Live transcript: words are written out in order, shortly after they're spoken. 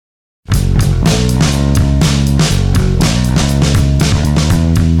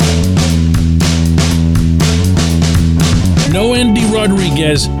No Andy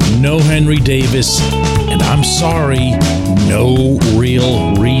Rodriguez, no Henry Davis, and I'm sorry, no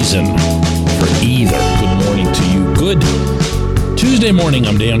real reason for either. Good morning to you. Good Tuesday morning.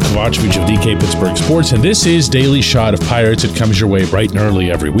 I'm Dejan Kovacevic of DK Pittsburgh Sports, and this is Daily Shot of Pirates. It comes your way bright and early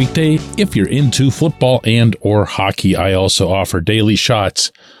every weekday. If you're into football and or hockey, I also offer daily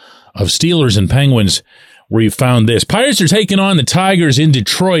shots of Steelers and Penguins, where you found this. Pirates are taking on the Tigers in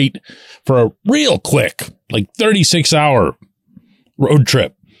Detroit for a real quick, like 36-hour road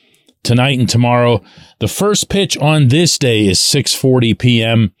trip tonight and tomorrow. The first pitch on this day is 6:40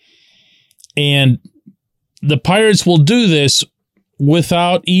 p.m. And the Pirates will do this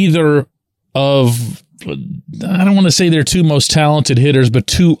without either of, I don't want to say their two most talented hitters, but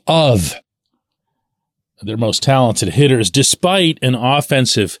two of their most talented hitters, despite an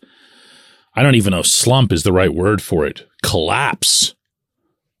offensive, I don't even know if slump is the right word for it, collapse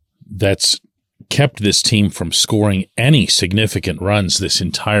that's kept this team from scoring any significant runs this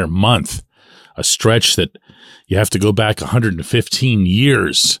entire month, a stretch that you have to go back 115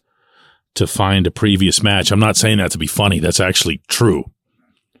 years to find a previous match. I'm not saying that to be funny. That's actually true.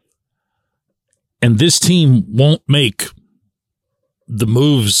 And this team won't make the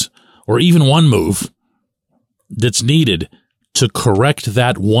moves, or even one move, that's needed to correct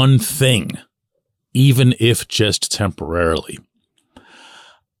that one thing, even if just temporarily.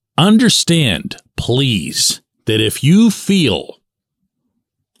 Understand, please, that if you feel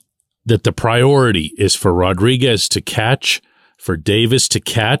that the priority is for Rodriguez to catch, for Davis to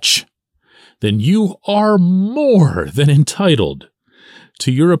catch, then you are more than entitled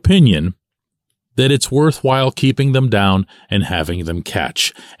to your opinion that it's worthwhile keeping them down and having them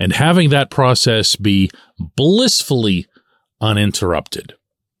catch, and having that process be blissfully uninterrupted.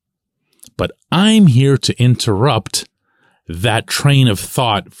 But I'm here to interrupt that train of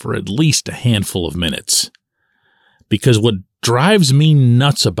thought for at least a handful of minutes. Because what drives me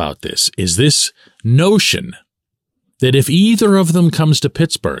nuts about this is this notion that if either of them comes to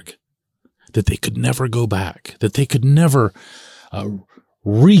Pittsburgh, that they could never go back, that they could never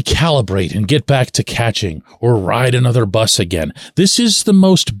recalibrate and get back to catching or ride another bus again. This is the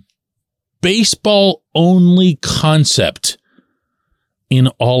most baseball-only concept in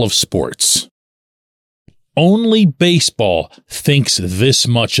all of sports. Only baseball thinks this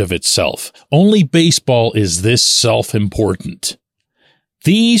much of itself. Only baseball is this self-important.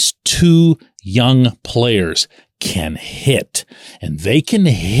 These two young players can hit, and they can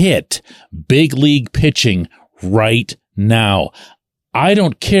hit big league pitching right now. I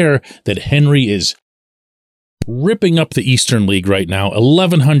don't care that Henry is ripping up the Eastern League right now,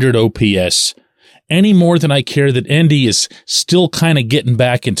 1100 OPS, any more than I care that Andy is still kind of getting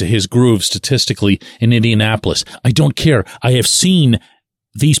back into his groove statistically in Indianapolis. I don't care. I have seen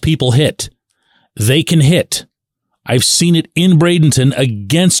these people hit. They can hit. I've seen it in Bradenton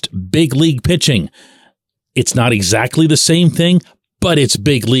against big league pitching. It's not exactly the same thing, but it's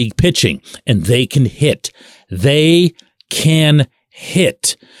big league pitching, and they can hit. They can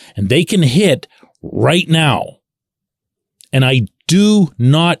hit, and they can hit right now. And I do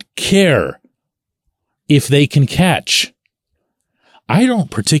not care if they can catch. I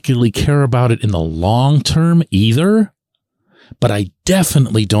don't particularly care about it in the long term either, but I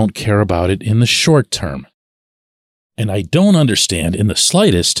definitely don't care about it in the short term. And I don't understand in the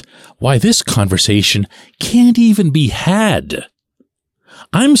slightest why this conversation can't even be had.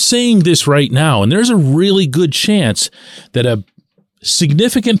 I'm saying this right now, and there's a really good chance that a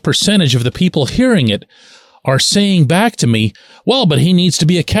significant percentage of the people hearing it are saying back to me, well, but he needs to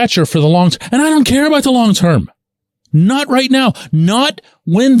be a catcher for the long term. And I don't care about the long term. Not right now. Not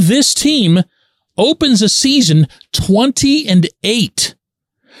when this team opens a season 20-8.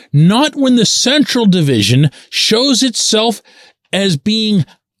 Not when the Central Division shows itself as being,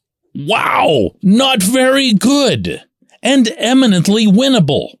 wow, not very good and eminently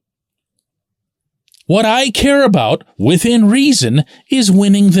winnable. What I care about, within reason, is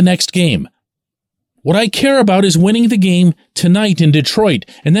winning the next game. What I care about is winning the game tonight in Detroit.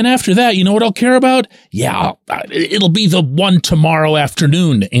 And then after that, you know what I'll care about? Yeah, it'll be the one tomorrow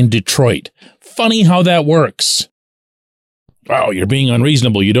afternoon in Detroit. Funny how that works. Oh, you're being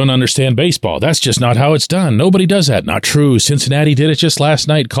unreasonable. You don't understand baseball. That's just not how it's done. Nobody does that. Not true. Cincinnati did it just last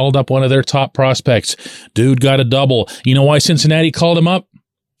night, called up one of their top prospects. Dude got a double. You know why Cincinnati called him up?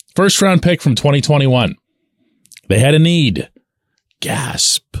 First round pick from 2021. They had a need.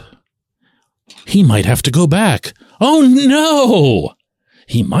 Gasp. He might have to go back. Oh, no.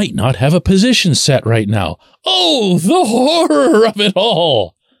 He might not have a position set right now. Oh, the horror of it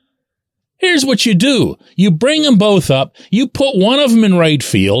all. Here's what you do. You bring them both up. You put one of them in right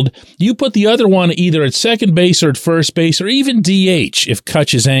field. You put the other one either at second base or at first base or even DH if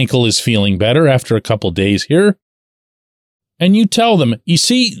Kutch's ankle is feeling better after a couple days here. And you tell them, you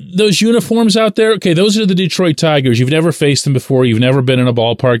see those uniforms out there? Okay, those are the Detroit Tigers. You've never faced them before. You've never been in a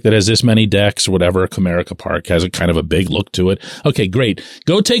ballpark that has this many decks or whatever. Comerica Park has a kind of a big look to it. Okay, great.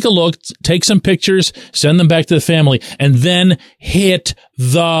 Go take a look, take some pictures, send them back to the family, and then hit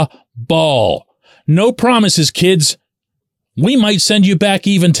the ball. No promises, kids. We might send you back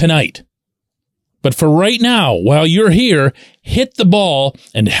even tonight. But for right now, while you're here, hit the ball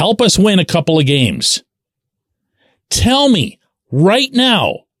and help us win a couple of games. Tell me right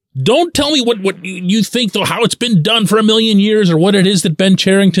now. Don't tell me what you think, though, how it's been done for a million years or what it is that Ben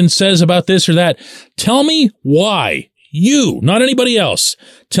Cherington says about this or that. Tell me why. You, not anybody else.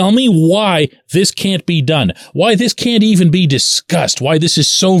 Tell me why this can't be done. Why this can't even be discussed. Why this is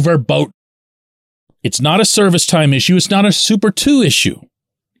so verboten. It's not a service time issue. It's not a Super 2 issue.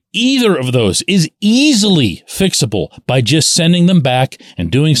 Either of those is easily fixable by just sending them back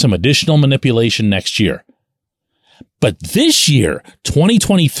and doing some additional manipulation next year. But this year,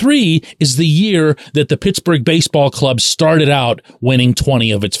 2023, is the year that the Pittsburgh Baseball Club started out winning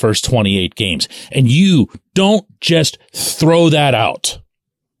 20 of its first 28 games. And you don't just throw that out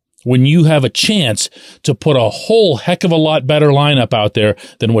when you have a chance to put a whole heck of a lot better lineup out there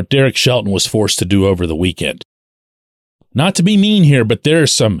than what Derek Shelton was forced to do over the weekend. Not to be mean here, but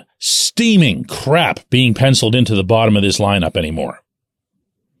there's some steaming crap being penciled into the bottom of this lineup anymore.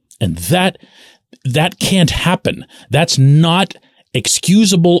 And that can't happen. That's not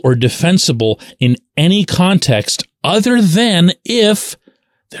excusable or defensible in any context other than if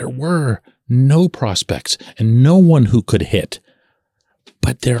there were no prospects and no one who could hit.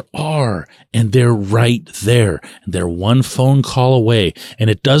 But there are, and they're right there. They're one phone call away,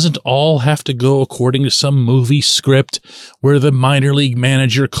 and it doesn't all have to go according to some movie script where the minor league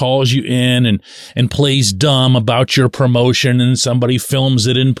manager calls you in and plays dumb about your promotion, and somebody films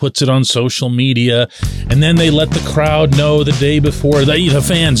it and puts it on social media, and then they let the crowd know the day before, the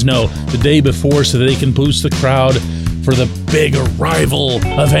fans know the day before so that they can boost the crowd for the big arrival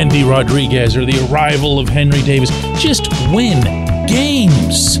of Andy Rodriguez or the arrival of Henry Davis. Just win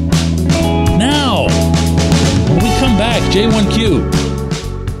games. Now, when we come back, J1Q.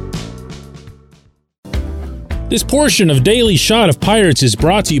 This portion of Daily Shot of Pirates is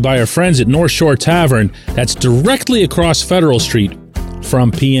brought to you by our friends at North Shore Tavern. That's directly across Federal Street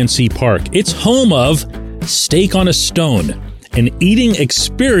from PNC Park. It's home of Steak on a Stone, an eating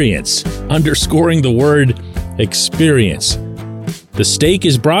experience, underscoring the word experience. The steak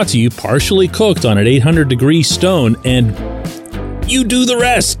is brought to you partially cooked on an 800-degree stone, and you do the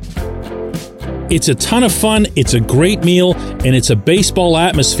rest. It's a ton of fun, it's a great meal, and it's a baseball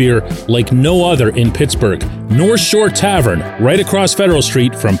atmosphere like no other in Pittsburgh. North Shore Tavern, right across Federal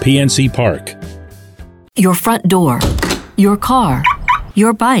Street from PNC Park. Your front door, your car,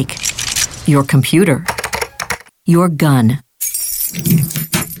 your bike, your computer, your gun.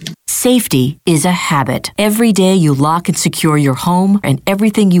 Safety is a habit. Every day you lock and secure your home and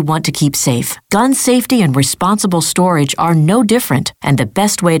everything you want to keep safe. Gun safety and responsible storage are no different and the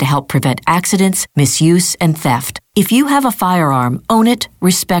best way to help prevent accidents, misuse, and theft. If you have a firearm, own it,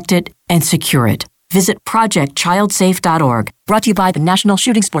 respect it, and secure it. Visit ProjectChildSafe.org. Brought to you by the National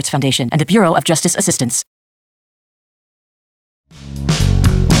Shooting Sports Foundation and the Bureau of Justice Assistance.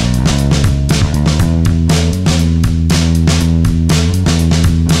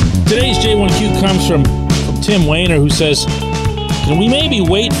 Today's J1Q comes from Tim Wayner, who says, can we maybe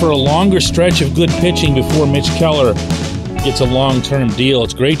wait for a longer stretch of good pitching before Mitch Keller gets a long-term deal?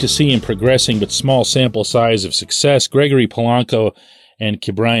 It's great to see him progressing, but small sample size of success. Gregory Polanco and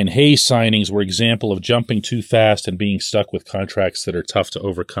Ke'Bryan Hayes signings were example of jumping too fast and being stuck with contracts that are tough to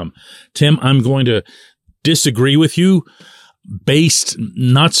overcome. Tim, I'm going to disagree with you based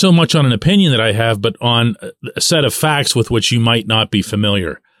not so much on an opinion that I have, but on a set of facts with which you might not be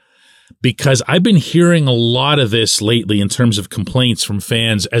familiar. Because I've been hearing a lot of this lately in terms of complaints from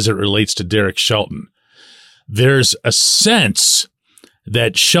fans as it relates to Derek Shelton. There's a sense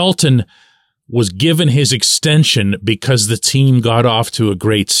that Shelton was given his extension because the team got off to a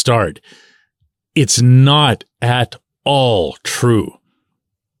great start. It's not at all true.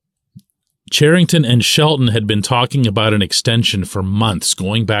 Cherington and Shelton had been talking about an extension for months,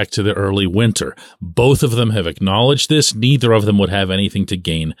 going back to the early winter. Both of them have acknowledged this. Neither of them would have anything to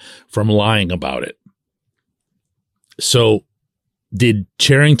gain from lying about it. So, did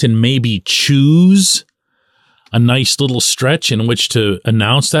Cherington maybe choose a nice little stretch in which to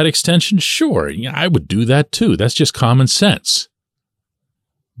announce that extension? Sure, yeah, I would do that too. That's just common sense.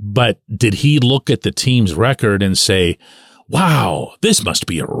 But did he look at the team's record and say, wow, this must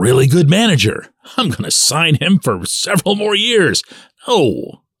be a really good manager. I'm going to sign him for several more years.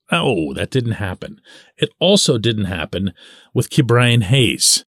 No, that didn't happen. It also didn't happen with Ke'Bryan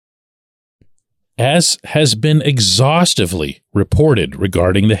Hayes. As has been exhaustively reported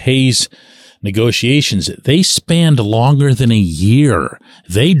regarding the Hayes negotiations, they spanned longer than a year.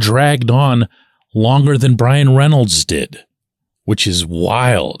 They dragged on longer than Brian Reynolds did, which is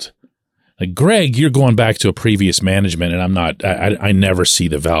wild. Like, Greg, you're going back to a previous management, and I never see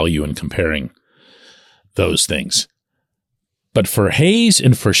the value in comparing those things. But for Hayes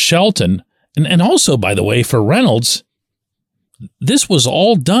and for Shelton, and also, by the way, for Reynolds, this was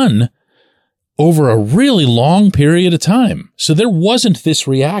all done over a really long period of time. So there wasn't this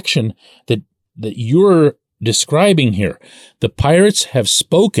reaction that you're describing here. The Pirates have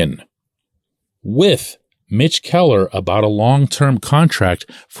spoken with Mitch Keller about a long-term contract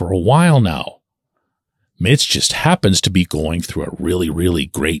for a while now. Mitch just happens to be going through a really, really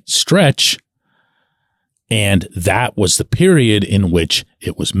great stretch. And that was the period in which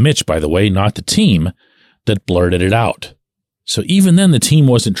it was Mitch, by the way, not the team, that blurted it out. So even then, the team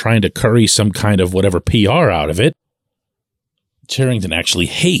wasn't trying to curry some kind of whatever PR out of it. Cherington actually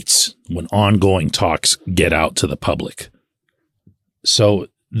hates when ongoing talks get out to the public. So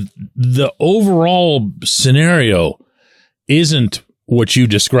the overall scenario isn't what you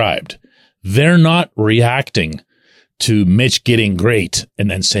described. They're not reacting to Mitch getting great and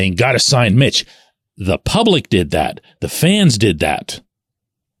then saying, gotta sign Mitch. The public did that. The fans did that.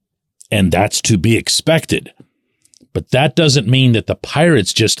 And that's to be expected. But that doesn't mean that the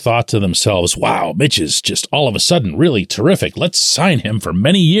Pirates just thought to themselves, wow, Mitch is just all of a sudden really terrific. Let's sign him for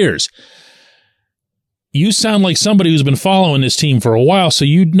many years. You sound like somebody who's been following this team for a while, so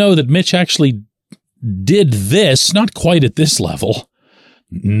you'd know that Mitch actually did this, not quite at this level.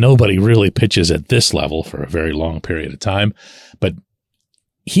 Nobody really pitches at this level for a very long period of time, but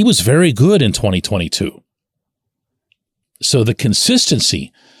he was very good in 2022. So the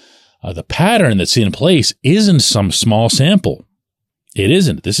consistency, the pattern that's in place isn't some small sample. It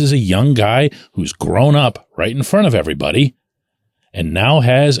isn't. This is a young guy who's grown up right in front of everybody and now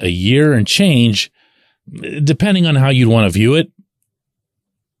has a year and change, depending on how you'd want to view it,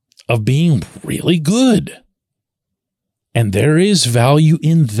 of being really good. And there is value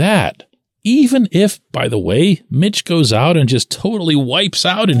in that. Even if, by the way, Mitch goes out and just totally wipes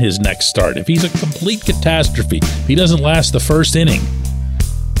out in his next start. If he's a complete catastrophe, if he doesn't last the first inning,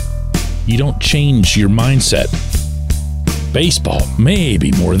 you don't change your mindset. Baseball,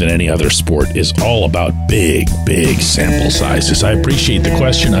 maybe more than any other sport, is all about big, big sample sizes. I appreciate the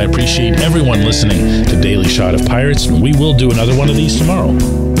question. I appreciate everyone listening to Daily Shot of Pirates, and we will do another one of these tomorrow.